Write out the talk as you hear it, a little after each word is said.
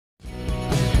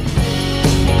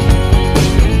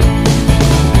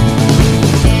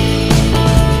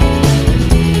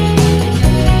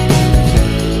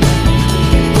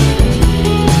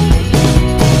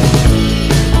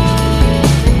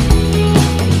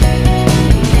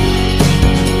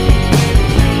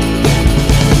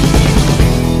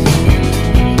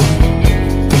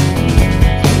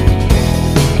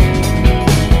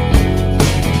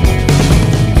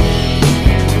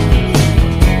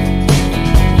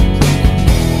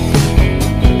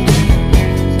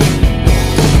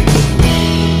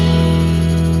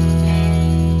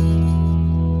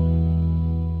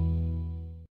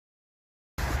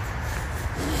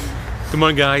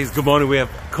morning guys, good morning. We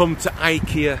have come to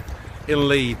IKEA in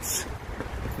Leeds.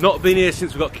 Not been here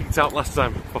since we got kicked out last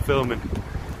time for filming.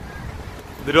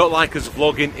 They don't like us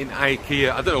vlogging in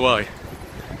IKEA, I don't know why.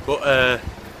 But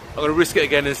I'm going to risk it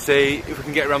again and see if we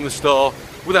can get around the store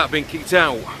without being kicked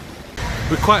out.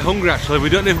 We're quite hungry actually. We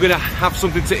don't know if we're going to have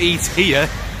something to eat here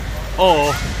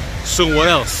or somewhere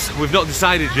else. We've not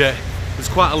decided yet. There's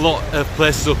quite a lot of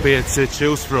places up here to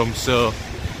choose from, so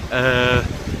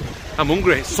I'm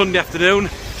hungry. It's Sunday afternoon.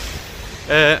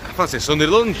 I fancy Sunday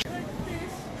lunch.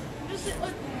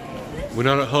 We're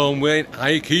not at home, we're in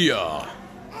IKEA.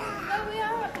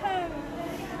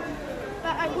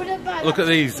 Look at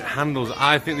these handles.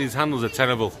 I think these handles are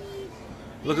terrible.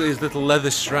 Look at these little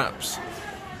leather straps.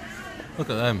 Look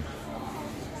at them.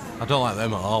 I don't like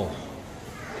them at all.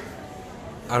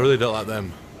 I really don't like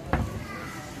them. A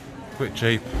bit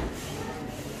cheap.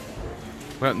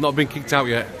 We've not been kicked out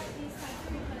yet.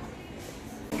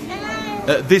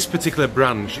 At this particular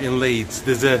branch in Leeds,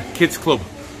 there's a kids club,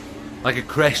 like a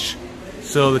creche.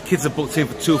 So the kids are booked in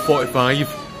for £2.45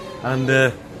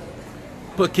 and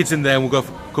put kids in there and we'll go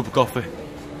for a cup of coffee.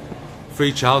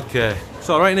 Free childcare.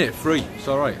 It's alright, isn't it? Free. It's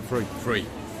alright. Free.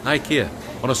 IKEA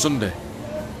on a Sunday.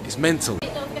 It's mental.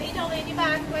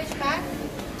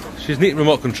 She's neat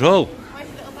remote control.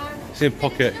 It's in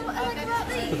pocket.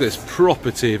 Look at this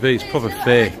proper TV. It's proper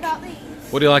fake.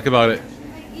 What do you like about it?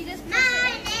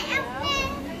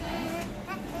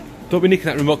 Don't be nicking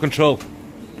that remote control.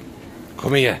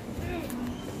 Come here.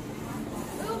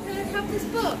 Oh, can I have this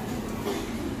book?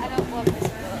 I don't want this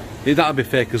book. Yeah, that'll be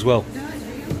fake as well.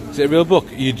 Is it a real book?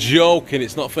 You're joking,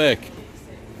 it's not fake.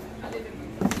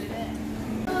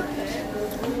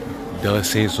 Della's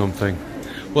seen something.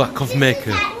 Well, that coffee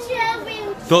maker.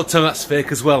 Don't tell me that's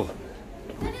fake as well.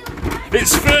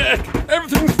 It's fake!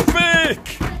 Everything's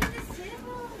fake!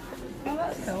 Oh,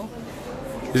 that's cool.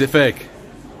 Is it fake?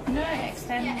 No, it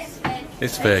extends.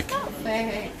 It's fake. It's not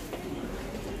fake.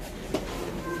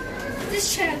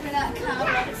 This chair with that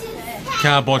cardboard is fake.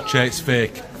 Cardboard chair, it's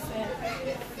fake.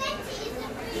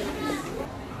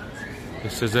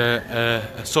 This is a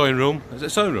sewing room. Is it a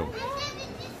sewing room?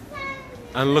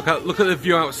 And look at the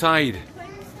view outside.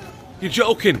 You're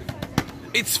joking.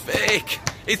 It's fake.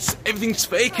 Everything's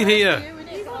fake in here.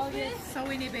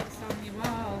 Sewing bits on your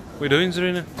wall. What are you doing,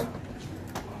 Zarina?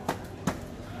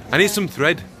 I need some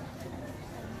thread.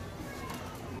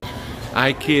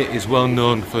 IKEA is well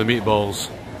known for the meatballs,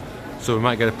 so we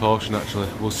might get a portion actually.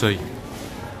 We'll see.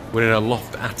 We're in a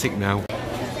loft attic now.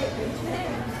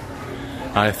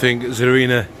 I think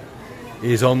Zarina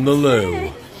is on the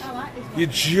loo. You're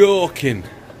joking.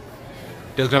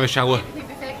 Dale's gonna have a shower.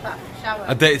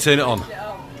 I dare you to turn it on.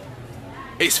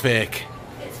 It's fake.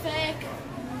 It's fake.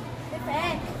 It's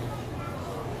fake.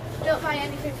 Don't buy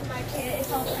anything from IKEA,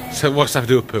 it's all fake. So what's that have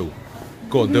to do with poo?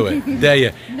 Go on, do it. Dare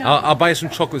you? No. I'll buy you some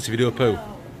chocolates if you do a poo.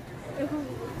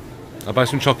 I'll buy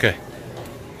some chocolate.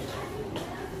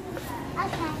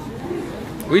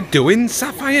 What are you doing,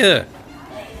 Sapphire?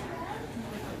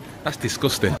 That's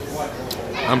disgusting.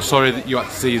 I'm sorry that you had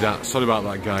to see that. Sorry about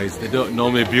that, guys. They don't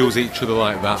normally abuse each other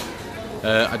like that.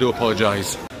 I do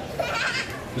apologise.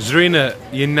 Zarina,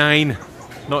 you're 9,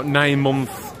 not 9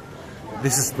 months.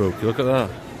 This is spooky, look at that.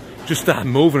 Just started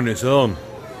moving on its own.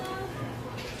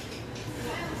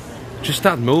 Just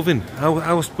started moving.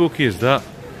 How spooky is that?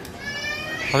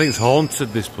 I think it's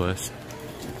haunted, this place.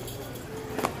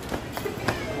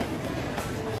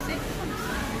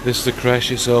 This is the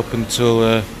creche, it's open till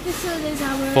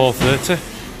 4:30.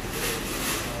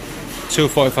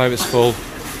 2:45 it's full.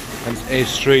 And it's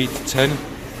age 3 to 10.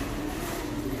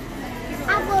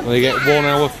 Well, you get 1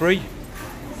 hour free.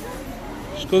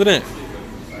 It's good, isn't it?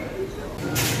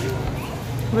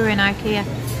 We're in IKEA.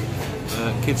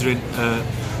 Kids are in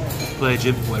play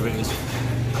gym, whatever it is.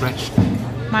 Creche.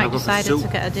 Mike decided to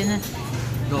get a dinner.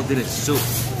 Not dinner, it's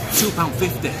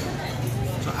 £2.50.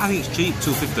 So I think it's cheap,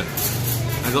 £2.50.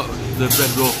 I got the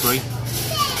bread roll free.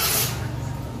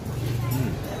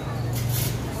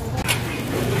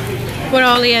 We're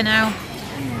all here now.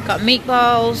 Got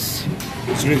meatballs,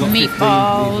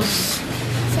 meatballs,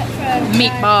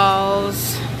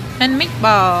 and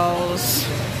meatballs.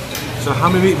 So how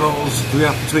many meatballs do we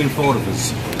have between 4 of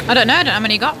us? I don't know how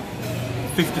many you got.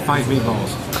 55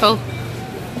 meatballs. Cool.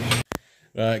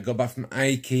 Right, got back from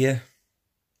IKEA.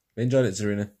 Enjoyed it,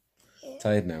 Zarina? Yeah.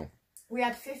 Tired now. We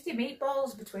had 50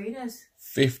 meatballs between us.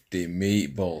 50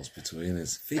 meatballs between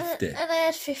us. 50. And I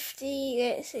had 50.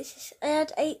 I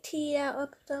had 18 out of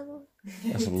them.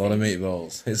 That's a lot of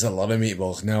meatballs. It's a lot of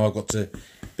meatballs. Now I've got to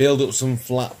build up some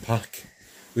flat pack.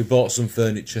 We bought some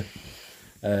furniture.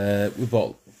 We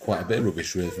bought quite a bit of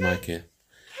rubbish really from IKEA.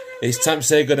 It's time to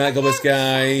say goodnight, God bless,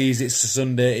 guys. It's a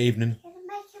Sunday evening. Gonna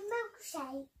make a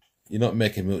milkshake. You're not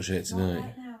making milkshake tonight. Not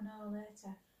right now, no,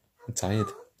 later. I'm tired.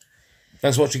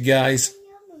 Thanks for watching, guys.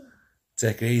 Yummy.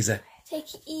 Take it easy.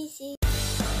 Take it easy.